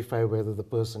and verify whether the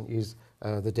person is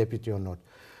the deputy or not.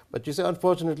 But you see,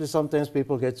 unfortunately, sometimes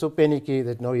people get so panicky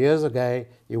that, no, here's a guy,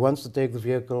 he wants to take the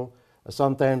vehicle,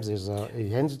 Sometimes he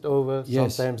hands it over.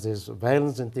 Yes. Sometimes there's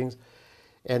violence and things.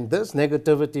 And this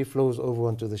negativity flows over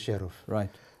onto the sheriff. Right.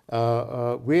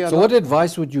 We are So what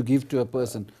advice would you give to a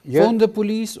person? yeah. Phone the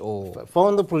police or?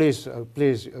 Phone the police,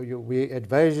 please. We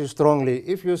advise you strongly,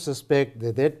 if you suspect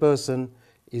that that person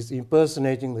is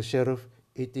impersonating the sheriff,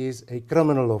 it is a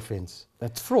criminal offense.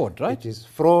 That's fraud, right? It is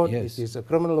fraud. Yes. It is a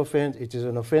criminal offense. It is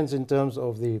an offense in terms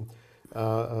of the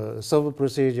civil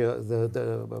procedure,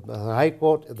 the High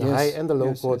Court, the Yes. High and the Low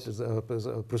Yes, Court, yes.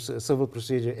 Civil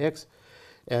Procedure Acts,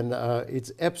 and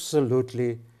it's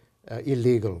absolutely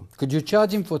illegal. Could you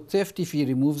charge him for theft if he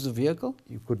removes the vehicle?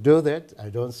 You could do that. I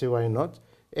don't see why not.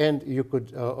 And you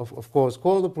could, of course,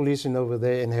 call the police in over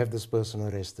there and have this person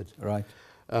arrested. Right.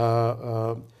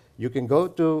 You can go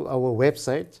to our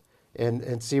website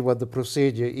and see what the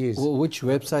procedure is. Which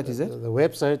website is it? The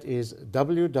website is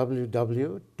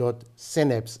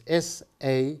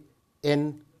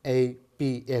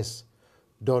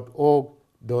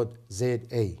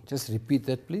www.senaps.org.za. Just repeat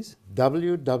that, please.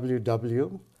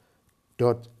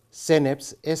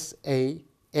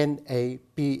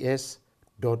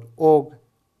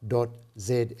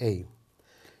 www.senaps.org.za.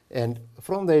 And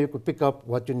from there you could pick up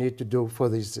what you need to do for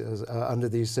these, under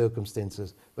these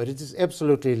circumstances. But it is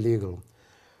absolutely illegal.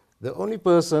 The only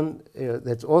person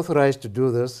that's authorized to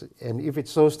do this, and if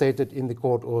it's so stated in the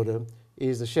court order,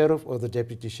 is the sheriff or the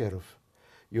deputy sheriff.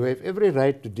 You have every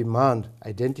right to demand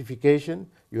identification.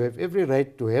 You have every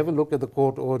right to have a look at the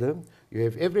court order. You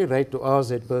have every right to ask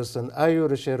that person, are you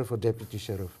the sheriff or deputy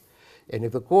sheriff? And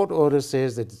if the court order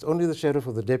says that it's only the sheriff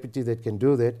or the deputy that can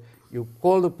do that, you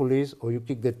call the police or you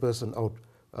kick that person out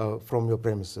from your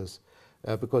premises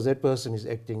because that person is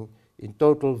acting in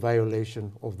total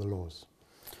violation of the laws.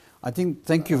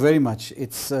 Thank you very much.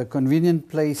 It's a convenient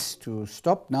place to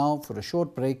stop now for a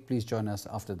short break. Please join us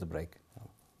after the break.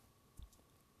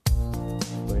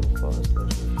 Going fast,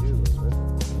 that's what you, isn't it?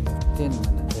 10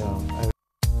 minutes. Yeah.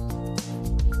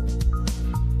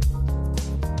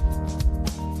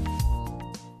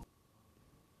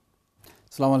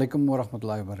 Assalamu alaikum wa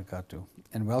rahmatullahi wa barakatuh,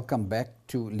 and welcome back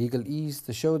to Legal Ease,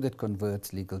 the show that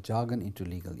converts legal jargon into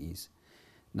legal ease.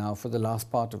 Now, for the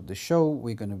last part of the show,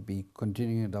 we're going to be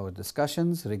continuing our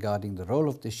discussions regarding the role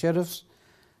of the sheriffs.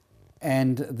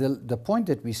 And the point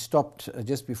that we stopped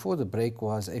just before the break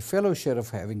was a fellow sheriff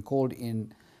having called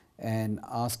in and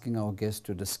asking our guests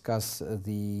to discuss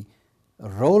the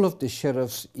role of the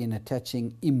sheriffs in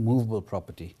attaching immovable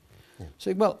property. Yeah.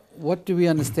 So, Iqbal, what do we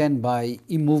understand by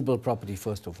immovable property,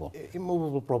 first of all?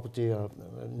 Immovable property,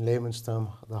 in layman's term,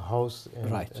 the house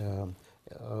and right.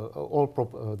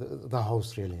 The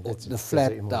house, really. That's the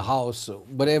flat, the house,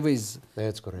 whatever is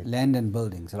that's correct. Land and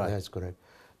buildings, right? That's correct.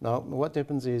 Now, what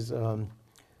happens is,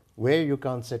 where you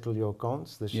can't settle your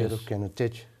accounts, the sheriff can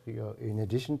attach, in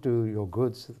addition to your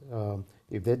goods,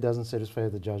 if that doesn't satisfy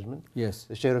the judgment,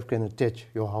 the sheriff can attach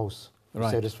your house to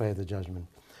satisfy the judgment.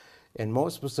 And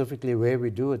more specifically, where we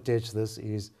do attach this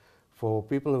is for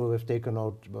people who have taken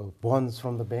out bonds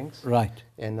from the banks,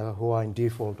 and who are in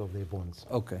default of their bonds.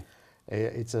 Okay.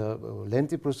 It's a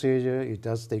lengthy procedure. It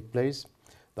does take place.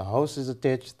 The house is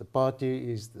attached. The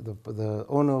party is the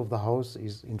owner of the house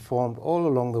is informed all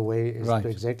along the way as to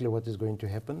exactly what is going to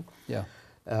happen. Yeah.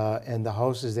 And the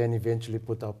house is then eventually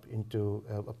put up into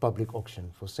a public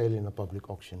auction for sale in a public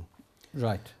auction.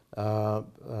 Right.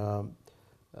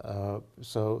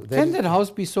 So can that house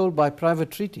be sold by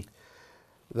private treaty?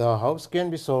 The house can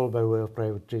be sold by way of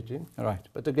private treaty. Right.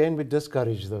 But again, we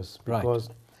discourage this because,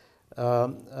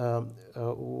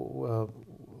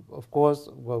 of course,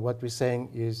 what we're saying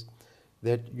is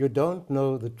that you don't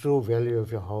know the true value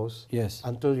of your house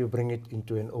until you bring it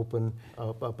into an open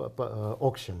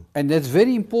auction. And that's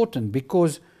very important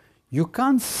because you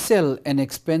can't sell an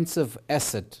expensive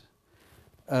asset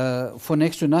for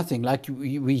next to nothing. Like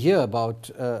we hear about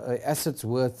assets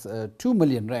worth 2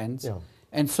 million rands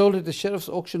and sold at the sheriff's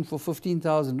auction for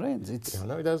 15,000 rands.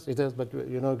 No, it does. But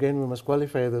again, we must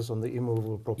qualify this on the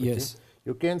immovable property. Yes.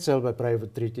 You can sell by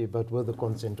private treaty, but with the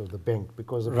consent of the bank,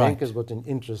 because the bank has got an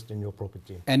interest in your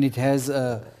property. And it has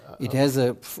a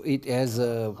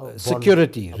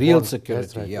security, real security.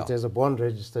 That's right. It has a bond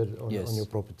registered on your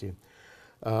property.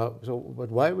 But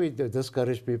why we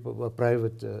discourage people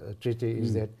private treaty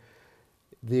is that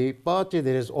the party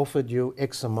that has offered you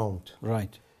X amount,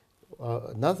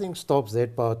 nothing stops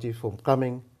that party from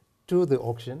coming to the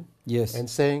auction and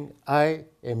saying, I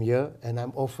am here and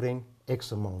I'm offering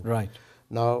X amount.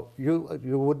 Now, you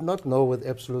would not know with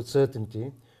absolute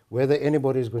certainty whether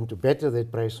anybody is going to better that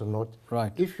price or not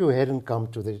if you haven't come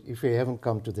to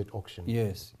that auction.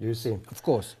 Yes. You see? Of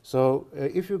course. So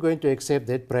if you're going to accept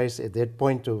that price at that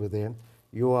point over there,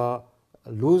 you are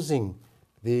losing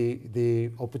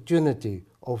the opportunity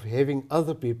of having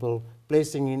other people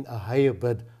placing in a higher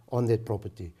bid on that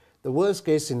property. The worst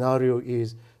case scenario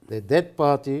is that that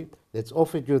party that's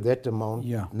offered you that amount,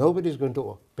 Yeah. nobody's going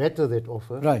to better that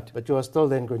offer, Right. but you are still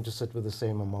then going to sit with the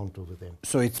same amount over them.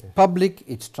 So it's public,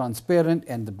 it's transparent,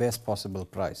 and the best possible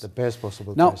price. The best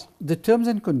possible Now, price. the terms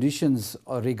and conditions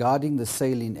regarding the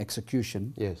sale in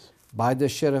execution Yes, by the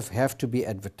sheriff have to be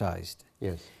advertised.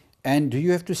 yes. And do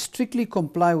you have to strictly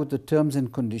comply with the terms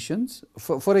and conditions?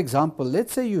 For example,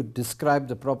 let's say you describe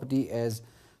the property as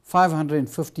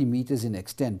 550 meters in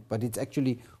extent, but it's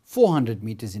actually 400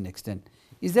 meters in extent.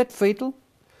 Is that fatal?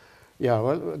 Yeah,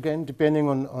 well, again, depending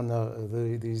on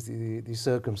the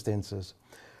circumstances.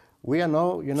 We are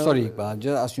now, you know... Sorry, Iqbal,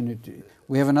 just ask you to,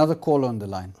 we have another caller on the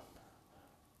line.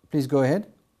 Please go ahead.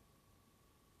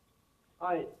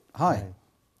 Hi, Hi.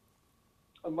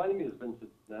 my name is Vincent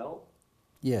Snell,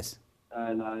 Yes.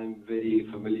 and I'm very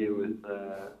familiar with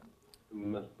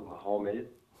Mr. Mahomed.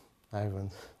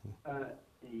 Ivan.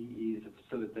 He is a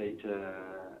facilitator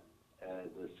and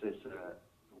assessor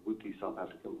with the South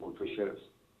African Board for Sheriffs.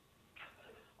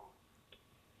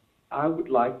 I would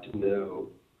like to know,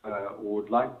 would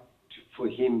like for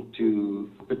him to,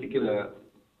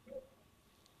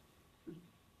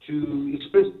 to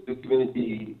express to the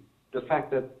community the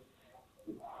fact that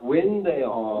when they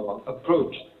are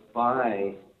approached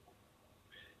by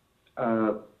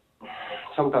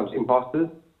sometimes imposters,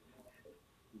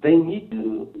 they need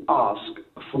to ask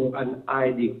for an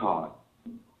ID card.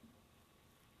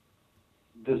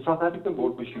 The South African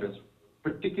Board for Sheriffs,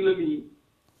 particularly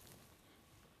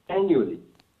annually,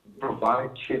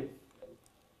 provide sheriff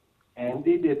and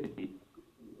the deputy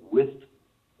with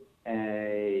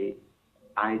a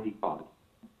ID card,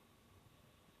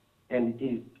 and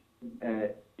it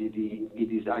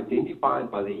is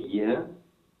identified by the year,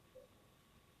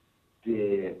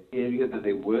 the area that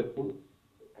they work in,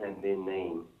 and their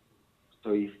name.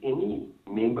 So if any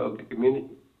member of the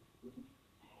community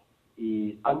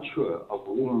is unsure of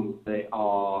whom they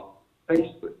are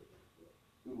faced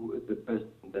with the person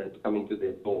that's coming to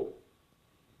their door,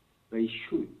 they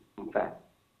should, in fact,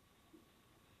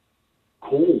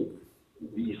 call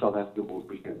the South African Board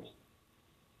for Sheriffs.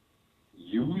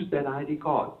 Use that ID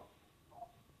card.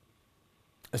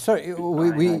 Sorry,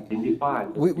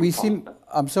 we seem,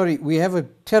 I'm sorry, we have a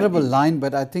terrible line,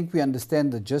 but I think we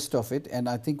understand the gist of it, and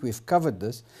I think we've covered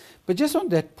this. But just on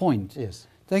that point, Yes.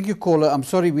 Thank you, caller. I'm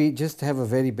sorry, we just have a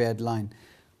very bad line.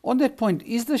 On that point,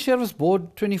 is the Sheriff's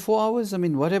Board 24 hours? I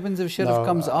mean, what happens if Sheriff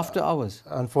comes after hours?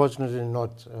 Unfortunately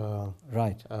not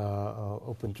Right.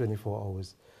 open 24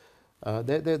 hours.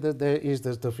 There is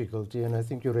this difficulty, and I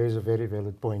think you raise a very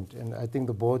valid point. And I think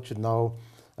the board should now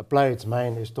apply its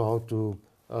mind as to how to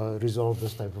resolve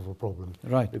this type of a problem.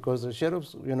 Right. Because the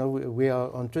sheriffs, you know, we are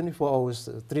on 24 hours,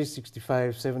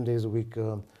 365, 7 days a week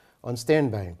on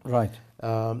standby. Right.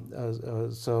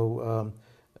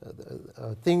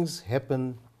 Things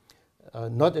happen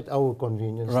not at our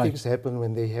convenience. Right. Things happen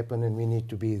when they happen, and we need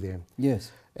to be there.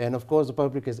 Yes. And of course, the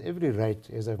public has every right,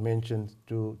 as I've mentioned,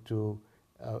 to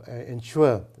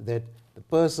ensure that the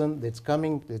person that's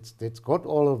coming, that's got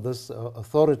all of this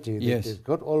authority, Yes. that's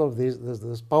got all of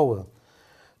this power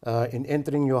in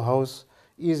entering your house,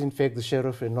 is in fact the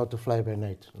sheriff and not a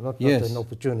fly-by-night, not an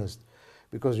opportunist.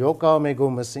 Because your car may go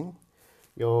missing,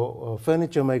 your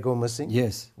furniture may go missing,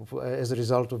 Yes. as a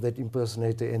result of that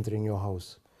impersonator entering your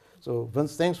house. So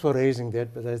Vince, thanks for raising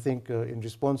that, but I think in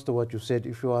response to what you said,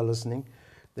 if you are listening,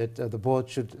 that the board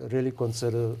should really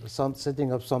consider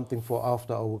setting up something for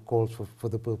after-hour calls for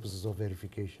the purposes of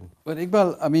verification. But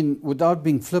Iqbal, I mean, without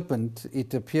being flippant,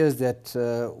 it appears that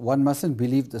one mustn't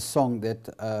believe the song that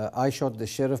I shot the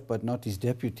sheriff but not his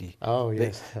deputy. Oh,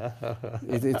 yes.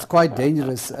 It's quite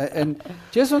dangerous. And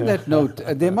just on that note,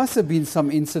 there must have been some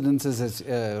incidences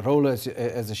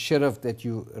as a sheriff that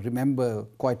you remember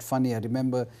quite funny. I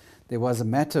remember there was a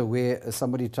matter where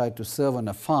somebody tried to serve on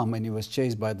a farm and he was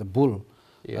chased by the bull.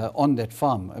 Yeah. On that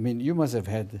farm. I mean, you must have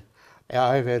had... Yeah,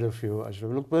 I've had a few.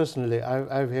 Look, personally,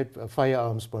 I've had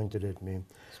firearms pointed at me.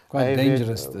 It's quite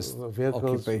dangerous, this vehicles,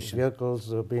 occupation.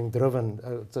 Vehicles being driven,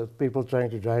 so people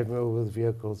trying to drive me over with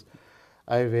vehicles.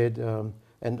 I've had,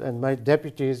 and my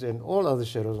deputies and all other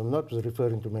sheriffs, I'm not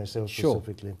referring to myself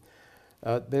specifically,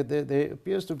 there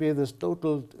appears to be this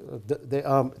total,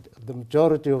 the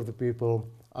majority of the people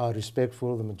are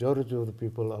respectful, the majority of the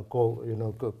people are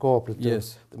cooperative,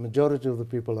 Yes. the majority of the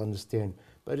people understand.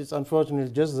 But it's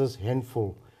unfortunately just this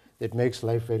handful that makes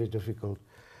life very difficult.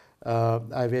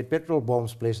 I've had petrol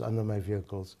bombs placed under my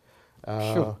vehicles.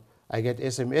 Sure. I get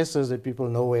SMSs that people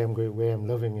know where I'm going, where I'm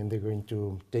living, and they're going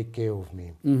to take care of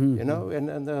me. You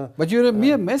know, but you're a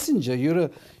mere messenger.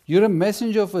 You're a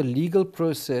messenger of a legal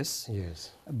process.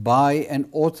 Yes. By an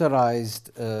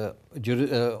authorized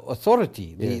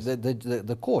authority, Yes.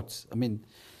 the courts. I mean,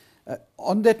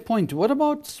 on that point, what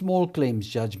about small claims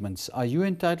judgments? Are you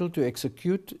entitled to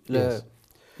execute? Yes.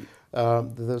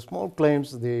 The small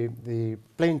claims, the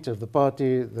plaintiff, the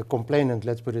party, the complainant,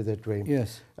 let's put it that way,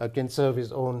 Yes. Can serve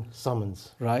his own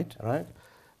summons. Right. Right?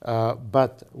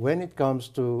 But when it comes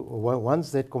to,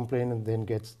 once that complainant then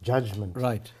gets judgment,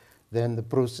 Right. then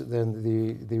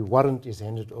the warrant is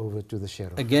handed over to the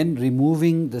sheriff. Again,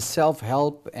 removing the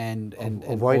self-help and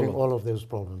avoiding all all of those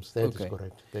problems. That Okay. is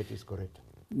correct. That is correct.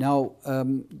 Now,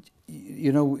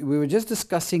 you know, we were just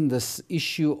discussing this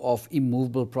issue of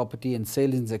immovable property and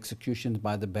sale and executions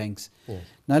by the banks. Yes.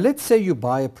 Now, let's say you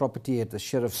buy a property at the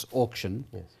sheriff's auction.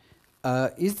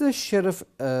 Yes. Is the sheriff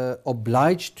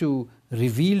obliged to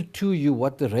reveal to you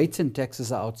what the rates and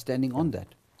taxes are outstanding on that?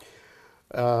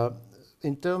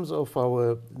 In terms of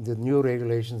the new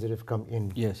regulations that have come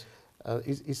in, Yes.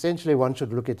 Essentially one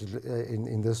should look at it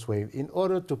in this way. In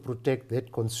order to protect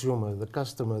that consumer, the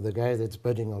customer, the guy that's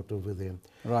bidding out over there,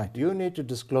 Right. you need to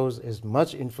disclose as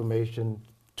much information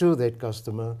to that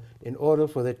customer in order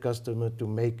for that customer to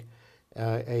make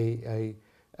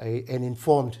an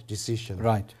informed decision.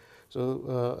 Right.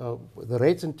 So the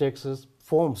rates and taxes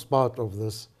forms part of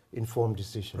this informed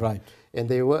decision. Right. And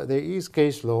there is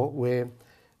case law where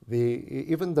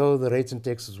even though the rates and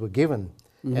taxes were given,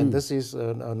 and this is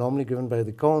normally given by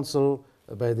the council,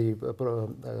 by the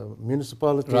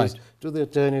municipalities, Right. to the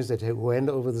attorneys who hand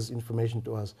over this information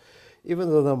to us. Even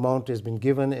though the amount has been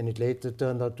given and it later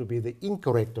turned out to be the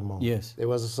incorrect amount, Yes. there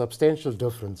was a substantial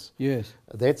difference. Yes.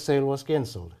 That sale was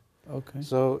cancelled. Okay.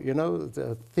 So, you know,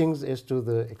 the things as to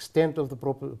the extent of the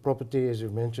property, as you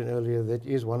mentioned earlier, that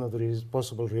is one of the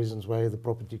possible reasons why the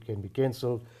property can be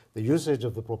cancelled. The usage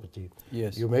of the property.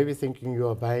 Yes. You may be thinking you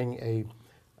are buying a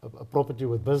property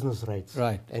with business rights.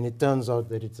 Right. And it turns out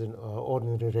that it's an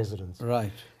ordinary residence.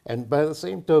 Right. And by the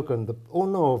same token, the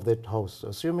owner of that house,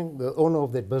 assuming the owner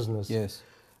of that business, Yes.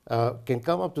 can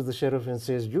come up to the sheriff and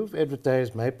says, you've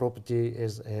advertised my property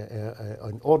as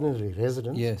an ordinary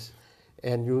residence. Yes.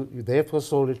 And you therefore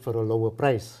sold it for a lower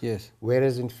price. Yes.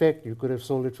 Whereas in fact you could have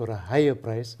sold it for a higher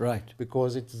price. Right.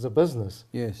 Because it is a business.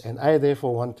 Yes. And I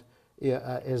therefore want,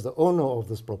 as the owner of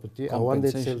this property, I want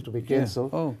that sale to be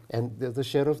cancelled. Yeah. Oh. And the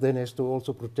sheriff then has to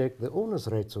also protect the owner's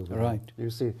rights over Right. it. You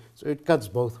see, so it cuts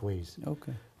both ways.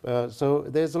 Okay. So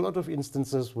there's a lot of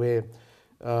instances where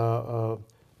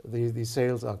the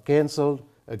sales are cancelled,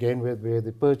 again where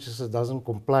the purchaser doesn't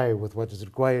comply with what is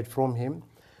required from him.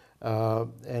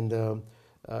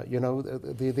 You know,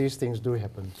 these things do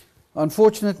happen.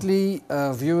 Unfortunately,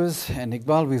 viewers and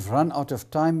Iqbal, we've run out of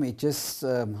time.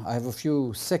 I have a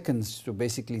few seconds to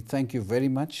basically thank you very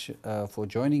much for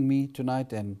joining me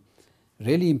tonight and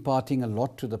really imparting a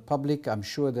lot to the public. I'm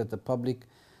sure that the public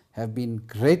have been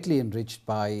greatly enriched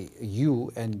by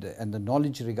you and the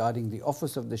knowledge regarding the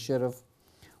office of the sheriff,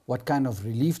 what kind of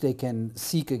relief they can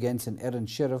seek against an errant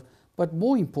sheriff, but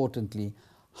more importantly,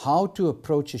 how to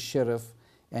approach a sheriff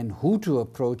and who to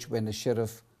approach when a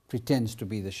sheriff pretends to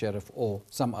be the sheriff or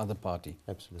some other party.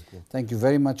 Absolutely. Thank you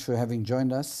very much for having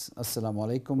joined us. Assalamu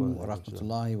alaikum wa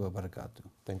rahmatullahi wa barakatuh.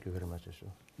 Thank you very much,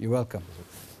 Ashraf. You're welcome.